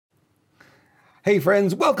Hey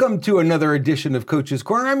friends, welcome to another edition of Coach's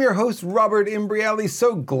Corner. I'm your host, Robert Imbriali.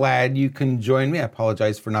 So glad you can join me. I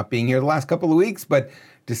apologize for not being here the last couple of weeks, but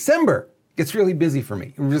December gets really busy for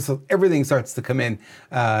me. Everything starts to come in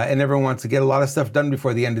and everyone wants to get a lot of stuff done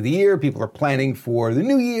before the end of the year. People are planning for the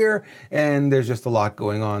new year and there's just a lot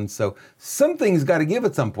going on. So something's got to give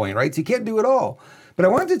at some point, right? So you can't do it all. But I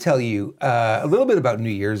wanted to tell you a little bit about New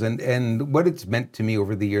Year's and what it's meant to me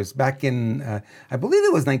over the years. Back in, I believe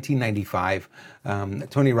it was 1995,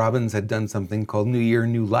 Tony Robbins had done something called New Year,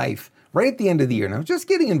 New Life right at the end of the year. And I was just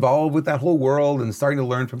getting involved with that whole world and starting to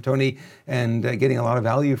learn from Tony and getting a lot of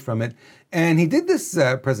value from it. And he did this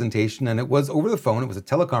presentation and it was over the phone. It was a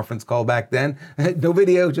teleconference call back then. No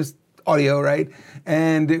video, just audio, right?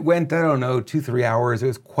 And it went, 2-3 hours. It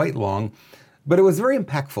was quite long, but it was very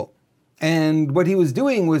impactful. And what he was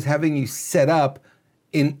doing was having you set up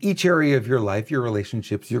in each area of your life, your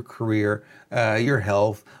relationships, your career, your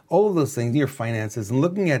health, all of those things, your finances, and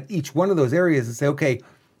looking at each one of those areas and say, okay,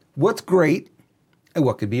 what's great and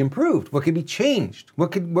what could be improved? What could be changed?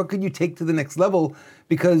 What could you take to the next level?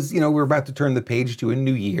 Because, we're about to turn the page to a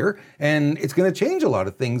new year and it's going to change a lot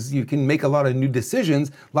of things. You can make a lot of new decisions.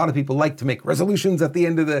 A lot of people like to make resolutions at the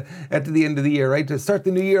end of the year, right? To start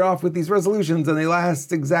the new year off with these resolutions and they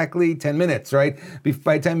last exactly 10 minutes, right?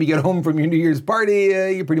 By the time you get home from your New Year's party,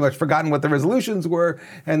 you've pretty much forgotten what the resolutions were.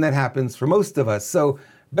 And that happens for most of us. So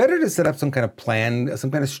better to set up some kind of plan,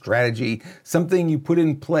 some kind of strategy, something you put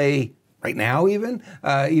in play right now even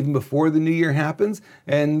before the new year happens,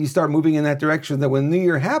 and you start moving in that direction that when the new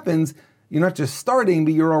year happens, you're not just starting,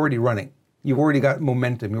 but you're already running. You've already got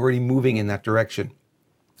momentum. You're already moving in that direction.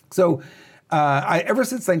 So ever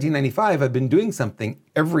since 1995, I've been doing something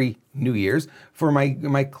every New Year's for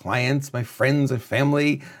my clients, my friends and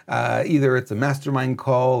family. Either it's a mastermind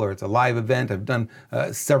call or it's a live event. I've done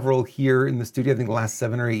several here in the studio. I think the last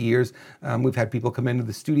 7 or 8 years, we've had people come into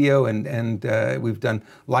the studio and we've done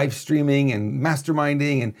live streaming and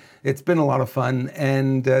masterminding, and it's been a lot of fun.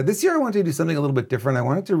 And this year I wanted to do something a little bit different. I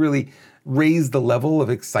wanted to really raise the level of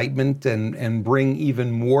excitement and bring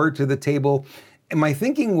even more to the table. And my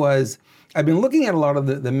thinking was, I've been looking at a lot of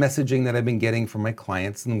the messaging that I've been getting from my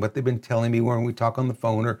clients and what they've been telling me when we talk on the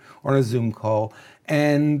phone or on a Zoom call.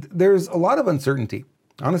 And there's a lot of uncertainty.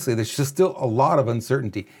 Honestly, there's just still a lot of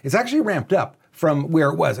uncertainty. It's actually ramped up from where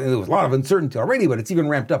it was. There was a lot of uncertainty already, but it's even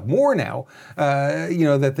ramped up more now,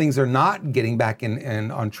 that things are not getting back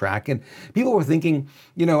and on track. And people were thinking,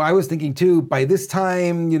 I was thinking too, by this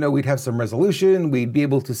time, we'd have some resolution, we'd be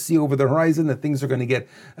able to see over the horizon that things are going to get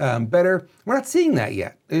better. We're not seeing that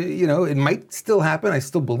yet. It might still happen. I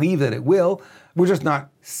still believe that it will. We're just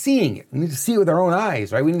not seeing it. We need to see it with our own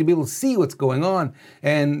eyes, right? We need to be able to see what's going on.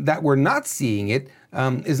 And that we're not seeing it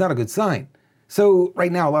is not a good sign. So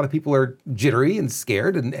right now, a lot of people are jittery and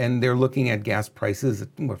scared, and they're looking at gas prices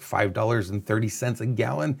at $5.30 a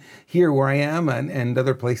gallon here where I am, and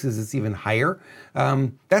other places it's even higher.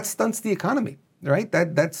 That stunts the economy, right?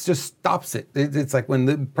 That's just stops it. It's like when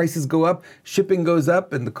the prices go up, shipping goes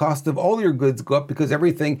up, and the cost of all your goods go up because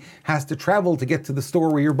everything has to travel to get to the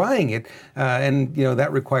store where you're buying it, and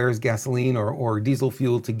that requires gasoline or diesel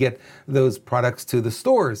fuel to get those products to the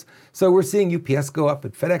stores. So we're seeing UPS go up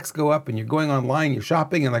and FedEx go up, and you're going online, you're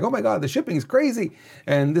shopping, and like, oh my God, the shipping is crazy.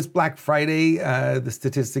 And this Black Friday, the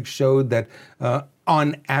statistics showed that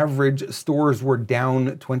on average, stores were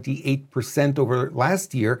down 28% over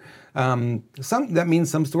last year. That means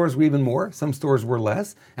some stores were even more, some stores were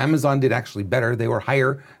less. Amazon did actually better. They were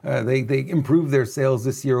higher. They improved their sales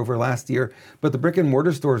this year over last year. But the brick and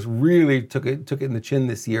mortar stores really took it in the chin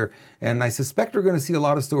this year. And I suspect we're going to see a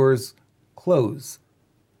lot of stores close.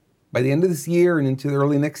 By the end of this year and into the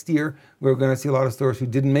early next year, we're going to see a lot of stores who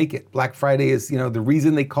didn't make it. Black Friday is, the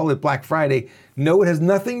reason they call it Black Friday. No, it has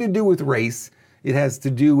nothing to do with race. It has to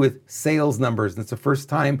do with sales numbers. And it's the first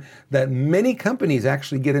time that many companies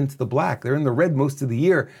actually get into the black. They're in the red most of the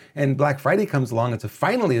year. And Black Friday comes along, and so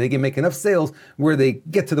finally they can make enough sales where they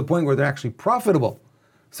get to the point where they're actually profitable.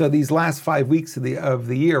 So these last 5 weeks of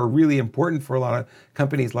the year are really important for a lot of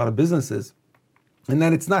companies, a lot of businesses. And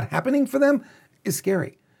that it's not happening for them is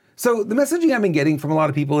scary. So the messaging I've been getting from a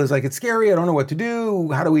lot of people is like, it's scary, I don't know what to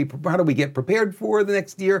do, how do we get prepared for the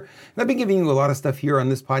next year? And I've been giving you a lot of stuff here on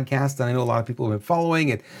this podcast, and I know a lot of people have been following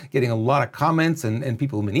it, getting a lot of comments, and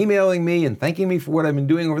people have been emailing me and thanking me for what I've been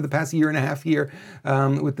doing over the past year and a half here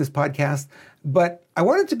with this podcast. But I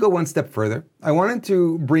wanted to go one step further. I wanted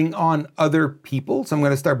to bring on other people, so I'm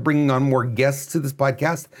going to start bringing on more guests to this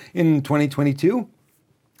podcast in 2022.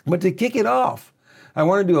 But to kick it off, I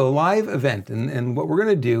want to do a live event, and what we're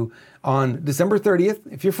going to do on December 30th,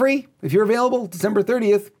 if you're free, if you're available, December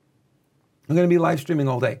 30th, I'm going to be live streaming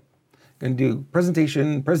all day. Going to do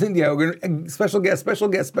presentation, we're going to special guest, and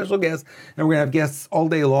we're going to have guests all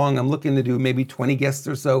day long. I'm looking to do maybe 20 guests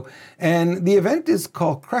or so. And the event is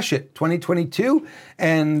called Crush It 2022.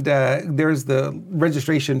 And there's the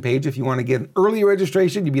registration page. If you want to get an early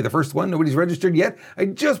registration, you'd be the first one. Nobody's registered yet. I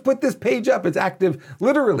just put this page up. It's active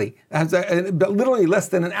literally less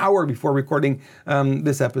than an hour before recording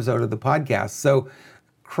this episode of the podcast. So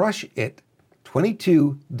Crush It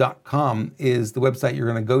 22.com is the website you're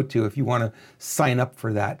going to go to if you want to sign up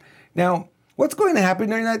for that. Now, what's going to happen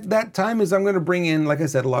during that time is I'm going to bring in, like I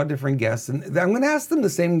said, a lot of different guests, and I'm going to ask them the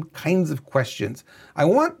same kinds of questions. I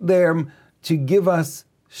want them to give us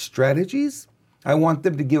strategies. I want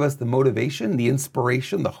them to give us the motivation, the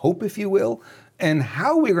inspiration, the hope, if you will, and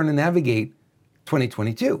how we're going to navigate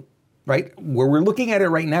 2022, right? Where we're looking at it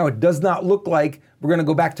right now, it does not look like we're going to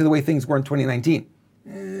go back to the way things were in 2019.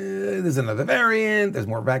 There's another variant, there's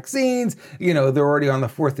more vaccines, they're already on the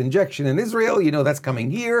fourth injection in Israel, that's coming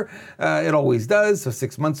here. It always does. So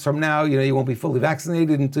 6 months from now, you won't be fully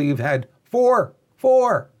vaccinated until you've had four.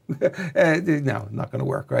 No, not going to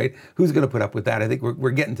work, right? Who's going to put up with that? I think we're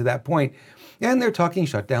getting to that point. And they're talking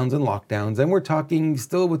shutdowns and lockdowns, and we're talking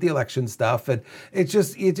still with the election stuff, and it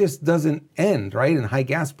just doesn't end, right? And high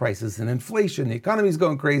gas prices and inflation, the economy's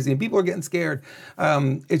going crazy, and people are getting scared.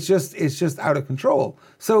 It's just out of control.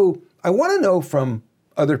 So I want to know from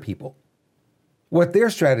other people what their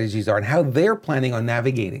strategies are and how they're planning on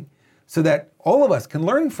navigating, so that all of us can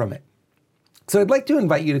learn from it. So I'd like to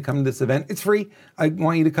invite you to come to this event. It's free. I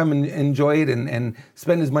want you to come and enjoy it and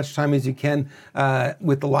spend as much time as you can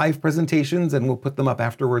with the live presentations, and we'll put them up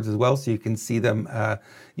afterwards as well so you can see them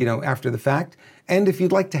after the fact. And if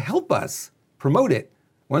you'd like to help us promote it,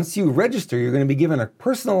 once you register, you're going to be given a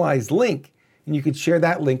personalized link, and you could share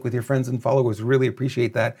that link with your friends and followers. Really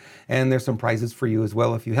appreciate that. And there's some prizes for you as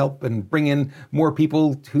well if you help and bring in more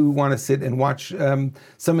people who want to sit and watch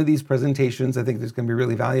some of these presentations. I think there's going to be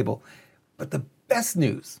really valuable. But the best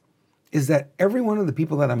news is that every one of the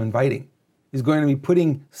people that I'm inviting is going to be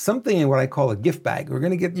putting something in what I call a gift bag. You're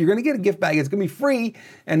going to get a gift bag. It's going to be free.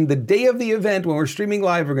 And the day of the event, when we're streaming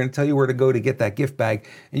live, we're going to tell you where to go to get that gift bag.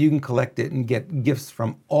 And you can collect it and get gifts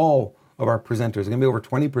from all of our presenters. There's going to be over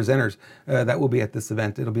 20 presenters that will be at this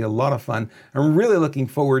event. It'll be a lot of fun. I'm really looking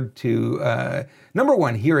forward to, number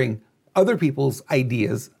one, hearing other people's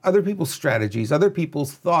ideas, other people's strategies, other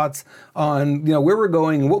people's thoughts on where we're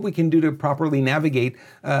going and what we can do to properly navigate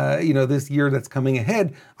this year that's coming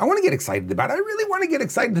ahead. I want to get excited about it. I really want to get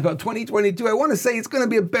excited about 2022. I want to say it's going to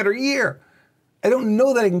be a better year. I don't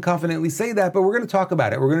know that I can confidently say that, but we're going to talk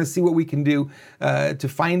about it. We're going to see what we can do to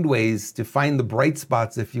find ways to find the bright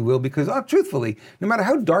spots, if you will, because truthfully, no matter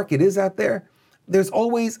how dark it is out there, there's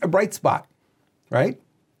always a bright spot, right?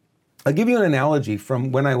 I'll give you an analogy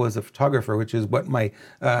from when I was a photographer, which is what my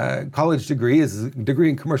college degree is, a degree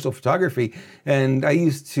in commercial photography. And I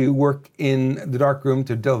used to work in the darkroom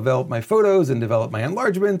to develop my photos and develop my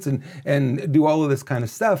enlargements and do all of this kind of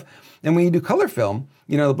stuff. And when you do color film,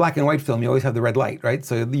 the black and white film, you always have the red light, right?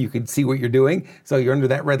 So you could see what you're doing. So you're under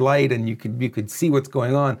that red light and you could see what's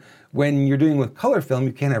going on. When you're doing with color film,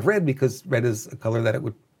 you can't have red because red is a color that it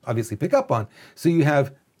would obviously pick up on. So you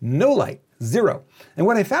have no light. Zero. And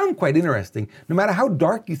what I found quite interesting, no matter how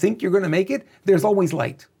dark you think you're going to make it, there's always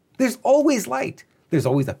light. There's always light. There's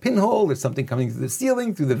always a pinhole. There's something coming through the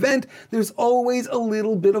ceiling, through the vent. There's always a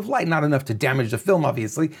little bit of light. Not enough to damage the film,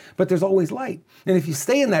 obviously, but there's always light. And if you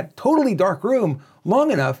stay in that totally dark room long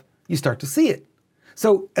enough, you start to see it.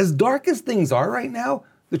 So as dark as things are right now,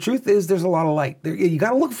 the truth is there's a lot of light. You got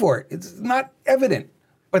to look for it. It's not evident,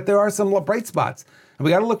 but there are some bright spots. And we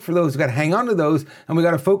got to look for those, we got to hang on to those, and we got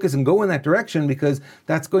to focus and go in that direction because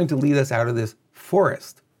that's going to lead us out of this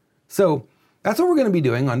forest. So that's what we're going to be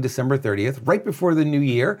doing on December 30th, right before the new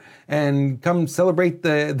year, and come celebrate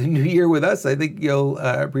the new year with us. I think I'll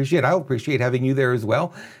appreciate having you there as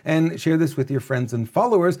well, and share this with your friends and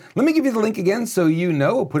followers. Let me give you the link again so you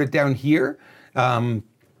know. I'll put it down here. There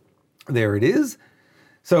it is.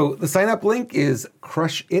 So the sign up link is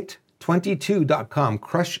crushit22.com,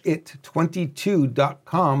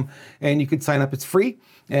 crushit22.com, and you could sign up. It's free.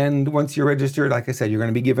 And once you're registered, like I said, you're going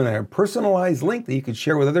to be given a personalized link that you can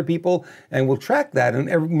share with other people, and we'll track that. And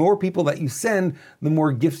the more people that you send, the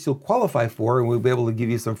more gifts you'll qualify for, and we'll be able to give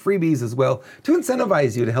you some freebies as well to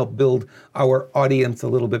incentivize you to help build our audience a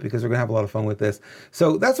little bit, because we're going to have a lot of fun with this.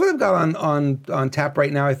 So that's what I've got on tap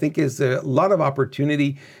right now. I think is a lot of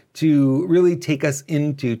opportunity to really take us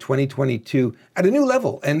into 2022 at a new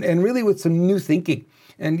level and really with some new thinking.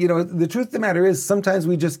 And, the truth of the matter is sometimes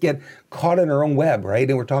we just get caught in our own web, right?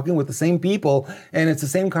 And we're talking with the same people and it's the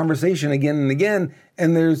same conversation again and again,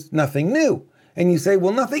 and there's nothing new. And you say,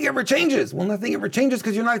 well, nothing ever changes. Well, nothing ever changes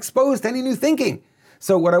because you're not exposed to any new thinking.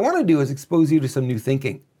 So what I want to do is expose you to some new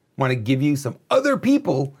thinking. I want to give you some other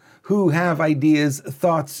people who have ideas,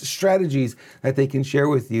 thoughts, strategies that they can share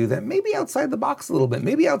with you that may be outside the box a little bit,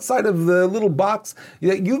 maybe outside of the little box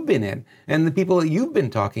that you've been in and the people that you've been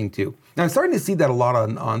talking to. Now, I'm starting to see that a lot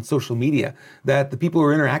on social media, that the people who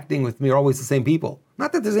are interacting with me are always the same people.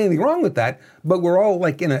 Not that there's anything wrong with that, but we're all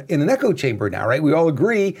like in an echo chamber now, right? We all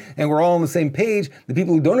agree and we're all on the same page. The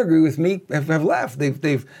people who don't agree with me have left.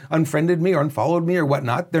 They've unfriended me or unfollowed me or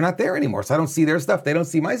whatnot. They're not there anymore. So I don't see their stuff. They don't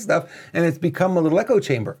see my stuff. And it's become a little echo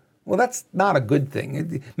chamber. Well, that's not a good thing.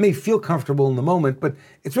 It may feel comfortable in the moment, but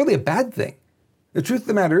it's really a bad thing. The truth of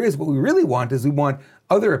the matter is, what we really want is we want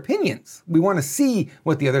other opinions. We want to see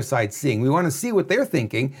what the other side's seeing. We want to see what they're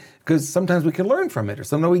thinking, because sometimes we can learn from it, or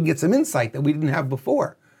sometimes we can get some insight that we didn't have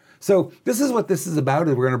before. So this is what this is about.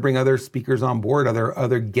 Is we're going to bring other speakers on board,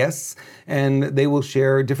 other guests, and they will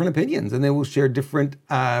share different opinions and they will share different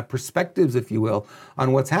perspectives, if you will,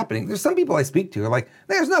 on what's happening. There's some people I speak to who are like,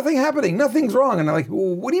 there's nothing happening, nothing's wrong. And I'm like,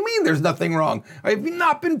 well, what do you mean there's nothing wrong? I've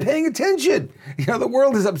not been paying attention. The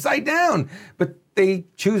world is upside down, but they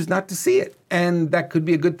choose not to see it. And that could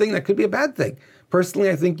be a good thing. That could be a bad thing. Personally,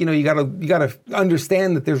 I think, you gotta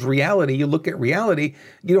understand that there's reality. You look at reality,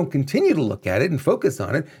 you don't continue to look at it and focus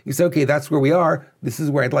on it. You say, okay, that's where we are. This is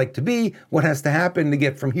where I'd like to be. What has to happen to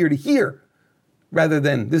get from here to here? Rather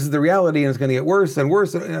than this is the reality and it's gonna get worse and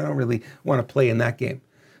worse. I don't really wanna play in that game.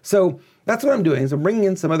 So that's what I'm doing, is I'm bringing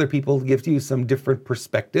in some other people to give you some different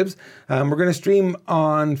perspectives. We're gonna stream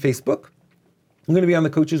on Facebook. I'm going to be on the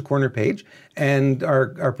Coach's Corner page, and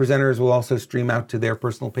our presenters will also stream out to their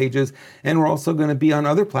personal pages. And we're also going to be on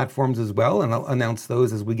other platforms as well, and I'll announce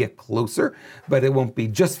those as we get closer. But it won't be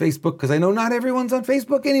just Facebook, because I know not everyone's on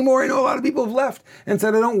Facebook anymore. I know a lot of people have left and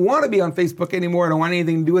said, I don't want to be on Facebook anymore. I don't want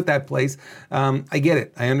anything to do with that place. I get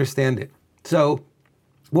it. I understand it. So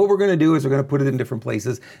what we're going to do is we're going to put it in different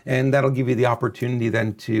places, and that'll give you the opportunity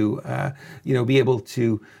then to, be able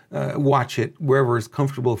to watch it wherever is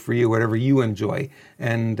comfortable for you, whatever you enjoy,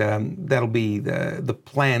 and that'll be the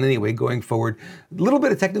plan anyway going forward. A little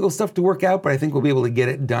bit of technical stuff to work out, but I think we'll be able to get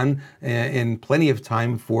it done in plenty of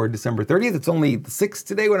time for December 30th. It's only the 6th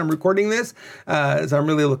today when I'm recording this, so I'm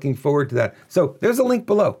really looking forward to that. So there's a link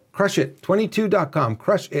below, crushit22.com,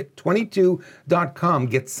 crushit22.com.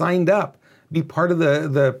 Get signed up. Be part of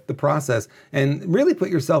the process and really put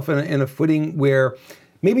yourself in a footing where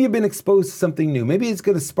maybe you've been exposed to something new. Maybe it's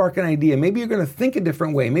going to spark an idea. Maybe you're going to think a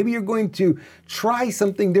different way. Maybe you're going to try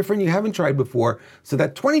something different you haven't tried before, so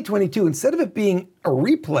that 2022, instead of it being a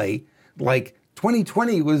replay like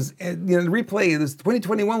 2020 was, the replay,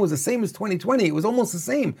 2021 was the same as 2020. It was almost the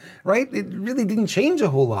same, right? It really didn't change a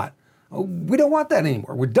whole lot. We don't want that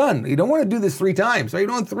anymore. We're done. You don't want to do this 3 times, right? You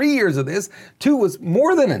don't want 3 years of this. 2 was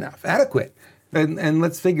more than enough, adequate. And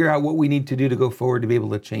let's figure out what we need to do to go forward to be able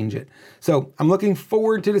to change it. So I'm looking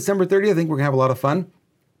forward to December 30th. I think we're going to have a lot of fun.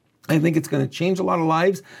 I think it's going to change a lot of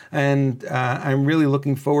lives. And I'm really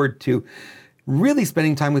looking forward to really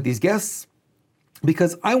spending time with these guests,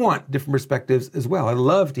 because I want different perspectives as well. I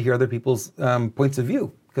love to hear other people's points of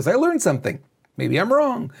view, because I learned something. Maybe I'm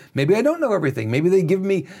wrong. Maybe I don't know everything. Maybe they give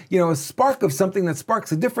me, a spark of something that sparks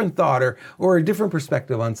a different thought or a different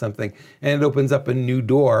perspective on something. And it opens up a new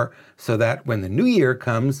door so that when the new year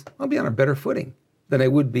comes, I'll be on a better footing than I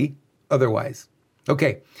would be otherwise.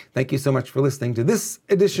 Okay, thank you so much for listening to this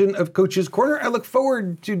edition of Coach's Corner. I look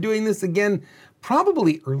forward to doing this again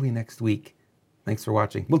probably early next week. Thanks for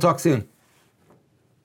watching. We'll talk soon.